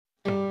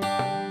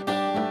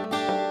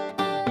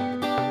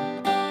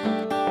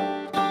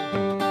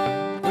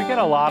get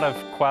a lot of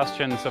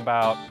questions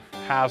about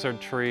hazard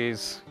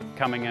trees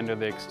coming into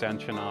the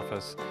extension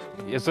office.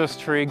 Is this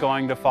tree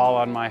going to fall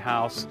on my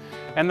house?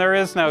 And there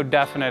is no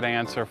definite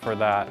answer for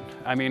that.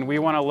 I mean, we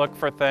want to look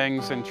for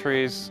things in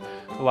trees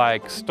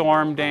like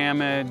storm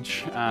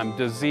damage,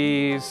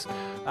 disease,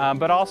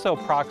 but also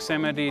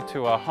proximity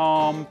to a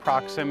home,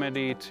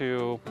 proximity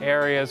to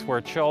areas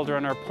where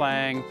children are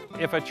playing.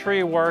 If a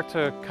tree were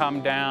to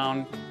come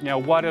down,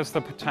 what is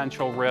the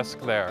potential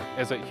risk there?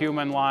 Is it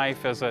human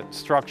life? Is it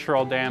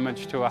structural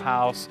damage to a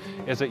house?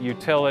 Is it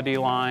utility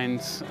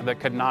lines that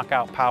could knock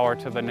out power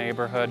to the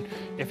neighborhood?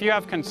 If you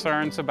have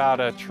concerns about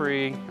a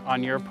tree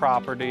on your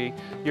property,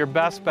 your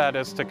best bet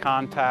is to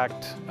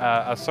contact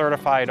a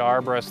certified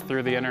arborist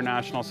through the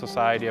International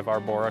Society of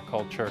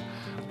Arboriculture.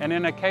 And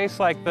in a case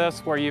like this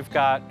where you've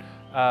got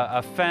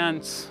a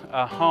fence,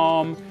 a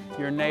home,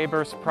 your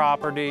neighbor's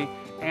property,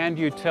 and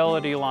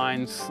utility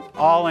lines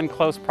all in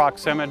close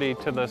proximity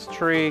to this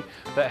tree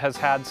that has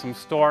had some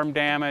storm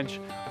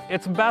damage,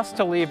 it's best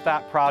to leave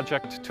that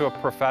project to a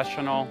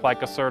professional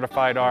like a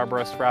certified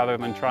arborist rather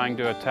than trying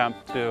to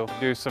attempt to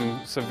do some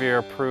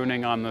severe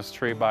pruning on this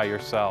tree by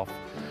yourself.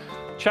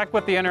 Check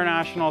with the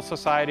International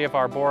Society of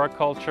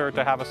Arboriculture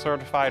to have a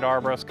certified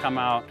arborist come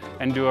out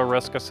and do a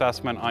risk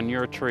assessment on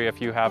your tree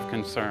if you have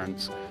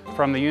concerns.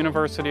 From the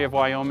University of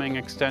Wyoming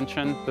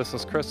Extension, this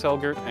is Chris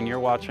Hilgert, and you're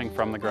watching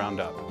From the Ground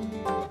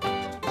Up.